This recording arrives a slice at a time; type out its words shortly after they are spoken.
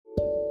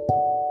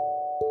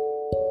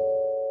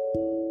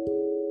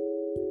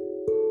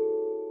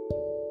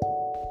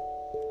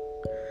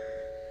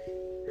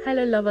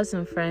Hello, lovers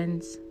and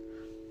friends.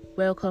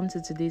 Welcome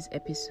to today's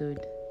episode.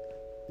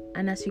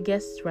 And as you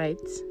guessed right,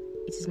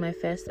 it is my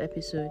first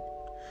episode.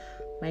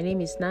 My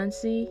name is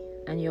Nancy,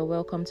 and you're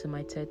welcome to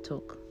my TED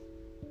Talk.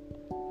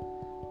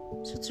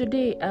 So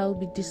today, I'll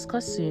be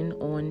discussing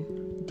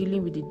on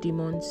dealing with the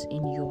demons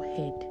in your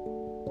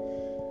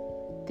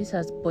head. This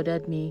has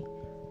bothered me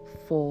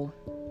for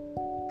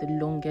the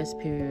longest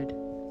period.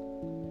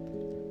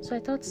 So I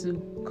thought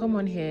to come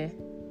on here,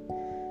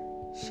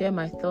 share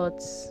my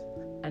thoughts,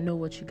 and know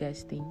what you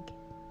guys think.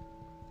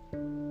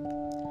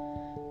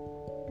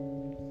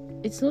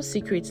 It's no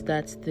secret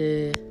that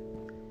the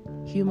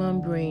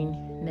human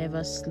brain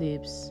never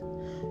sleeps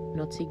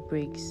nor take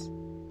breaks.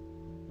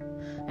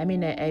 I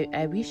mean,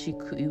 I wish it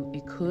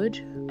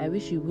could. I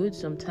wish it would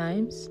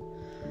sometimes.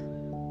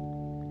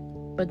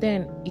 But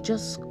then it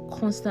just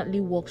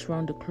constantly walks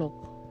around the clock.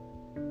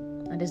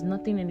 And there's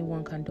nothing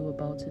anyone can do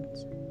about it.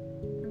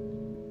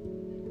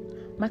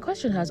 My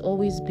question has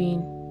always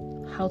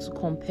been how to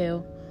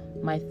compel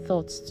my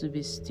thoughts to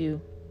be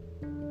still.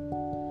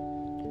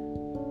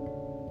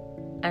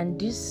 And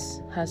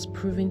this has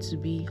proven to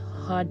be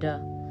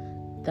harder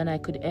than I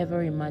could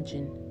ever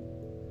imagine.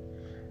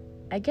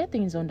 I get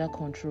things under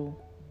control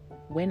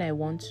when I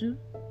want to.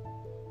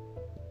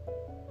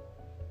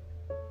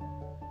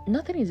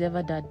 Nothing is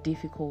ever that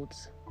difficult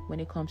when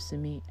it comes to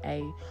me.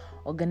 I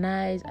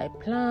organize, I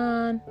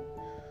plan,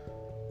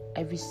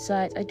 I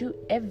research, I do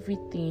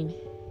everything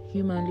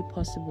humanly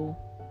possible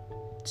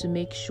to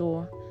make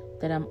sure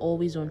that I'm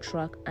always on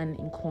track and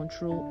in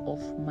control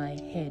of my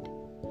head.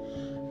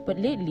 But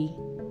lately,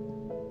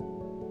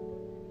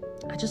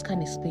 I just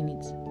can't explain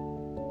it.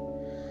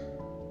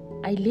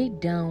 I lay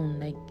down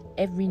like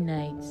every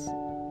night,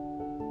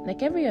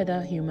 like every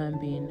other human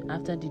being,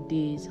 after the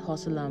day's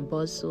hustle and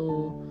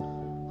bustle,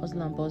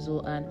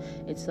 and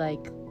it's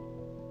like,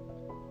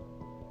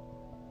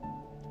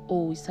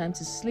 oh, it's time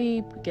to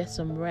sleep, get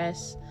some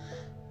rest,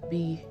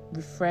 be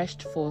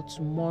refreshed for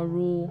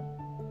tomorrow.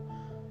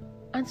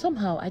 And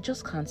somehow I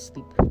just can't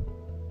sleep.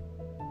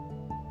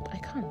 I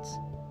can't.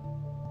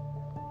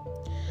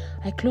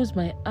 I close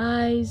my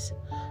eyes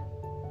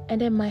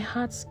and then my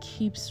heart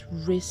keeps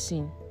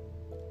racing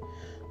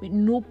with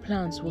no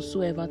plans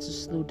whatsoever to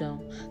slow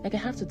down. Like I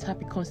have to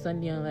tap it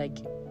constantly and like,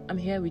 I'm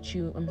here with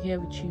you.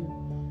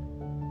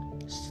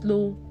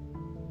 Slow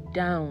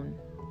down.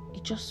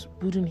 It just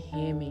wouldn't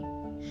hear me.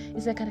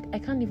 It's like I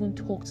can't even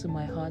talk to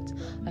my heart.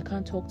 I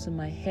can't talk to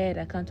my head.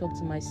 I can't talk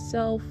to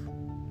myself.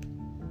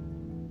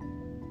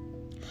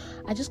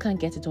 I just can't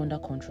get it under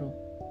control.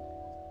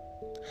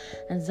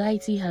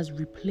 Anxiety has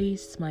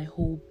replaced my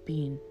whole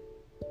being.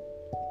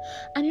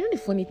 And you know the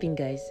funny thing,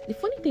 guys? The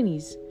funny thing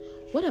is,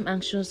 what I'm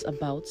anxious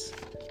about,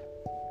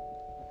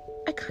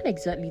 I can't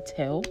exactly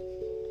tell.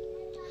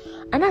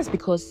 And that's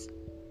because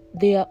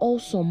they are all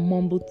some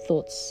mumbled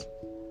thoughts.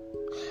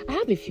 I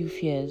have a few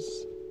fears.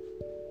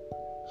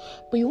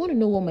 But you want to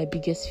know what my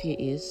biggest fear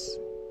is?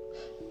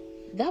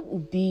 That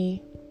would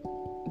be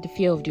the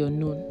fear of the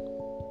unknown.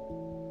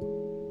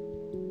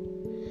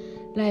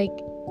 Like,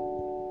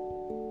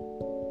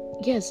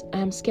 yes,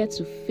 I'm scared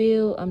to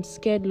fail. I'm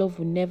scared love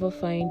will never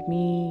find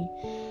me.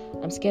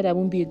 I'm scared I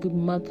won't be a good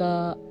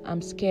mother.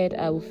 I'm scared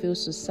I will fail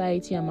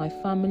society and my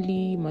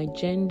family, my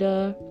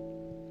gender.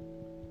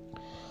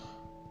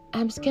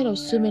 I'm scared of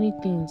so many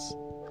things.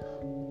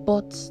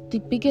 But the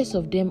biggest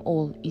of them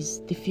all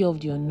is the fear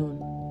of the unknown.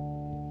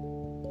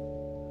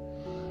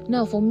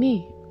 Now, for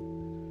me,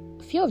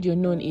 fear of the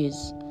unknown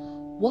is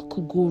what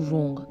could go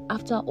wrong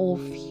after all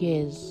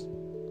fears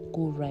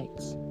go right.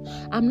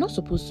 I'm not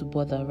supposed to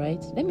bother, right?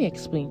 Let me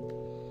explain.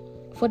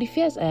 For the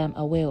fears I am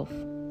aware of,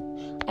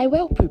 I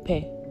well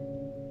prepare.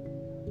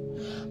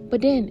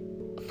 But then,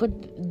 for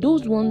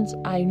those ones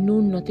I know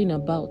nothing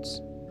about,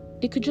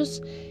 they could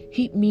just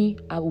hit me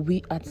at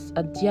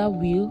their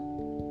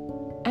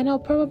will, and I'll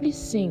probably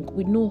sink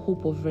with no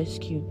hope of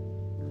rescue.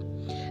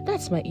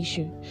 That's my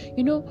issue.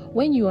 You know,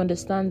 when you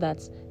understand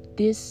that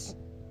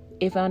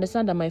if I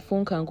understand that my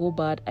phone can go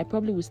bad, I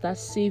probably will start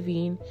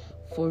saving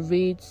for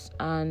rates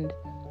and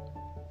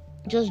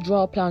just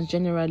draw plans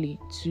generally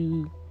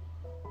to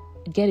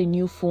get a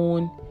new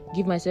phone,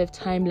 give myself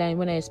timeline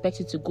when I expect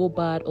it to go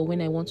bad or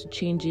when I want to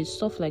change it,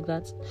 stuff like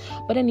that.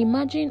 But then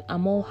imagine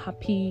I'm all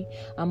happy,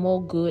 I'm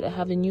all good, I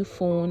have a new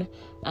phone,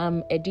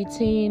 I'm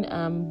editing,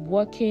 I'm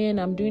working,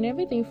 I'm doing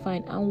everything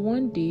fine, and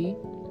one day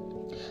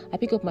I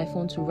pick up my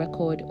phone to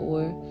record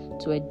or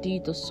to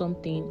edit or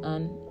something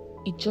and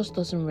it just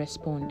doesn't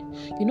respond.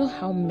 You know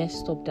how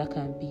messed up that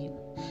can be?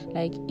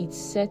 Like it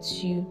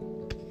takes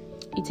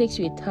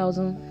you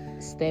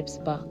 1,000 steps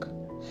back.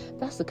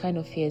 That's the kind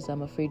of fears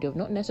I'm afraid of.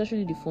 Not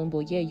necessarily the phone,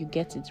 but yeah, you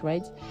get it,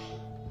 right?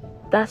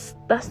 That's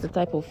the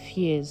type of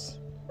fears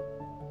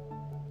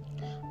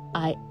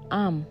I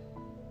am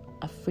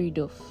afraid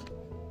of.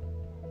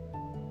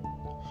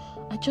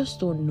 I just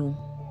don't know.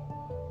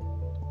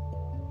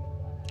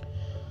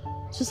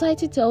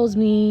 Society tells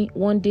me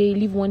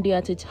live one day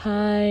at a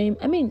time.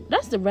 I mean,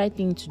 that's the right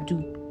thing to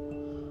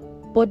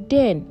do. But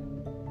then,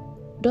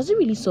 does it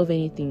really solve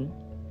anything?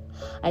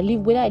 I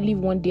live whether I live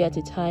one day at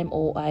a time,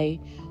 or I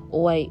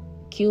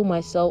kill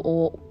myself,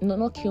 or no,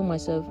 not kill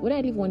myself, whether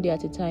I live one day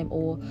at a time,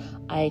 or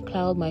I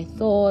cloud my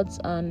thoughts.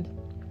 And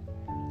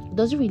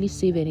does it really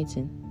save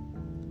anything?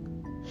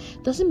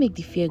 Does it make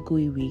the fear go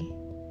away?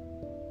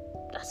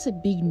 That's a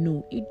big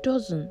no. It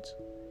doesn't.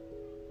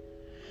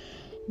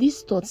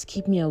 These thoughts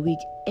keep me awake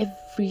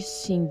every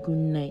single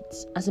night.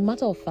 As a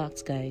matter of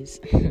fact, guys,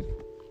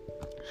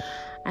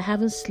 I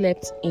haven't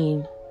slept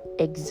in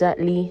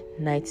exactly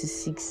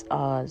 96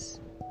 hours.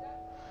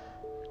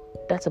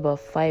 That's about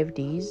 5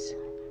 days.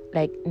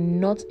 Like,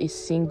 not a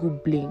single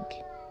blink.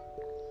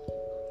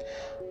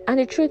 And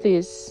the truth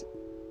is,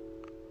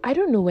 I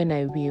don't know when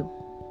I will.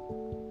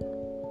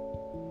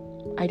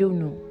 I don't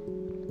know.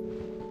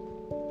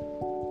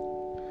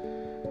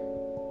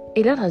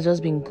 A lot has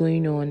just been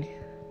going on.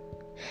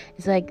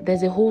 It's like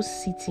there's a whole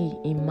city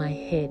in my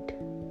head.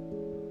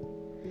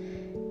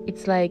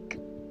 It's like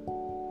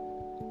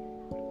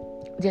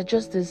they're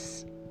just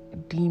these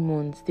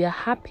demons. They're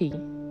happy.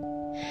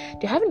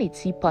 They're having a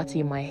tea party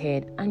in my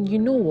head. And you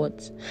know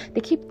what?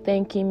 They keep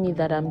thanking me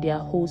that I'm their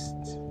host.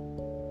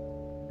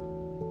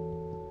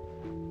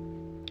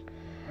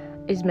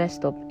 It's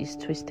messed up. It's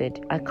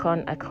twisted. I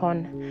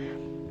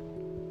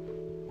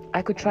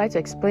could try to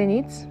explain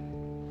it,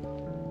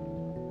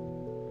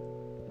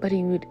 but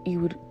it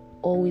would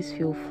always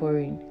feel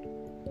foreign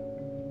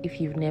if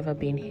you've never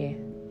been here.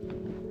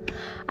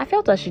 I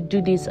felt I should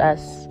do this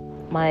as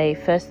my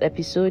first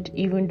episode,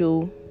 even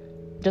though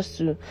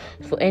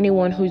for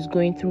anyone who's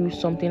going through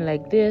something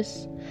like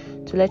this,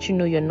 to let you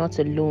know you're not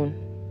alone.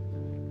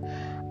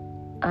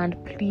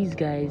 And please,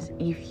 guys,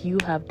 if you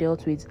have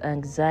dealt with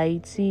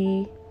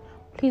anxiety,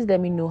 please let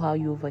me know how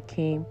you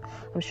overcame.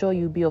 I'm sure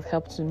you'll be of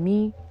help to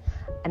me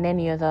and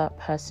any other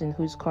person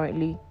who's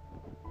currently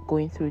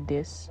going through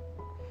this.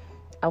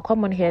 I'll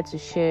come on here to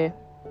share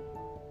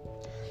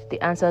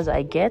the answers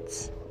I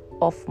get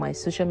off my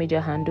social media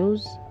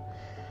handles.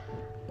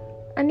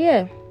 And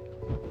yeah,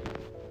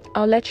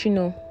 I'll let you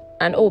know.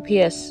 And oh,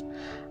 P.S.,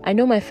 I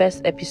know my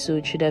first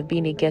episode should have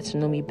been a get to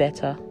know me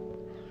better.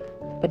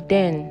 But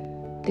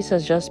then, this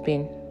has just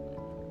been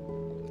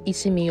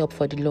eating me up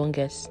for the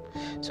longest.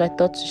 So I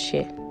thought to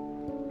share.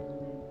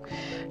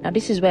 Now,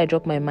 this is where I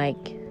drop my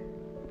mic.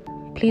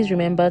 Please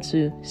remember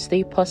to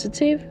stay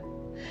positive,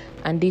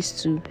 and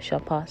this too shall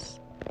pass.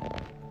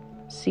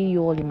 See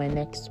you all in my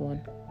next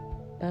one.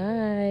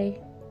 Bye.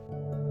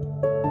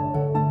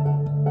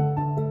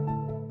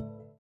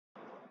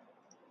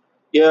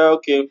 Yeah,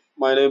 okay.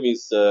 My name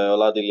is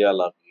Oladile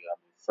Alabi. I'm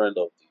a friend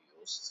of the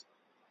host,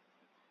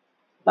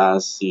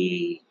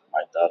 Nancy,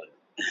 my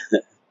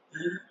darling.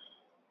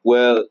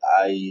 Well,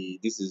 I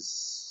this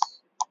is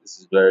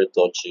very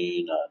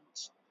touching,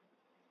 and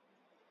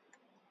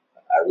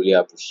I really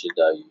appreciate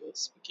that you're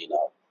speaking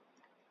out,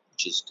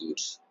 which is good.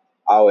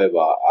 However,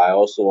 I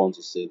also want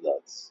to say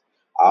that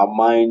our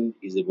mind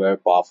is a very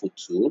powerful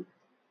tool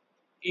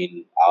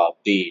in our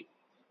being,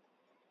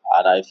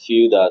 and I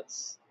feel that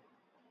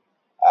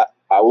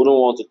I wouldn't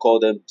want to call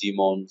them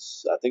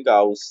demons. I think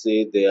I would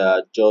say they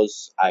are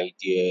just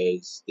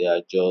ideas. They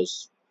are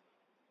just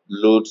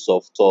loads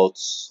of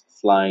thoughts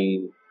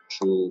flying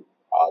through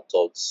our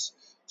thoughts.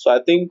 So I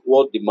think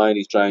what the mind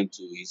is trying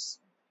to is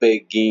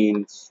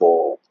begging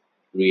for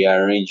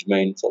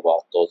rearrangement of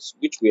our thoughts,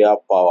 which we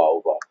have power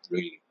over.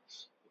 Really,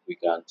 if we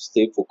can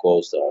stay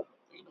focused and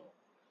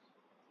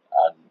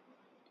and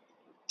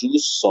do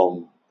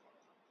some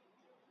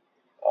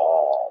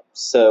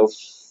self.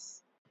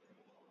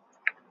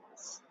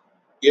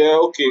 Yeah,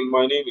 okay.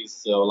 My name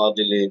is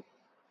Oladile,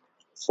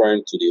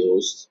 friend to the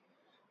host.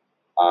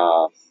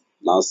 Uh,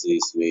 Nancy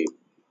is me,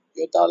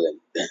 your darling.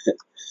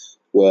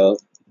 Well,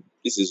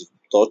 this is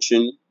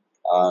touching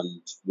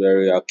and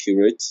very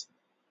accurate.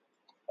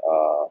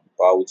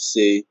 I would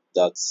say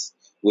that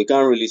we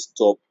can't really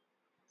stop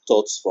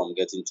thoughts from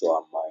getting to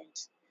our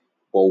mind,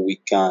 but we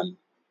can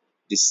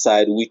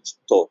decide which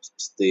thought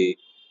stay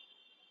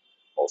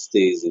or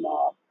stays in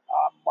our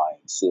mind.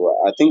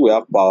 So I think we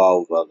have power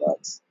over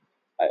that.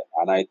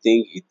 And I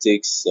think it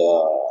takes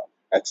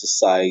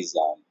exercise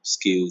and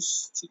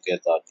skills to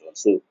get that done.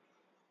 So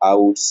I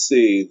would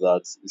say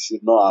that we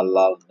should not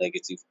allow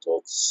negative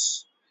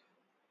thoughts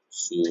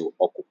to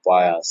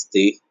occupy and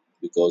stay,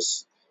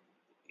 because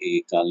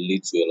it can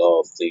lead to a lot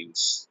of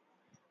things.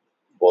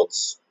 But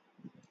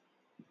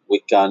we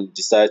can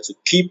decide to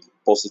keep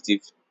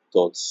positive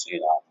thoughts in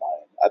our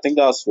mind. I think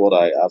that's what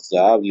I have to.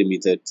 I have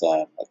limited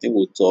time. I think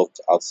we'll talk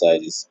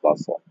outside this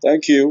platform.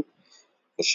 Thank you.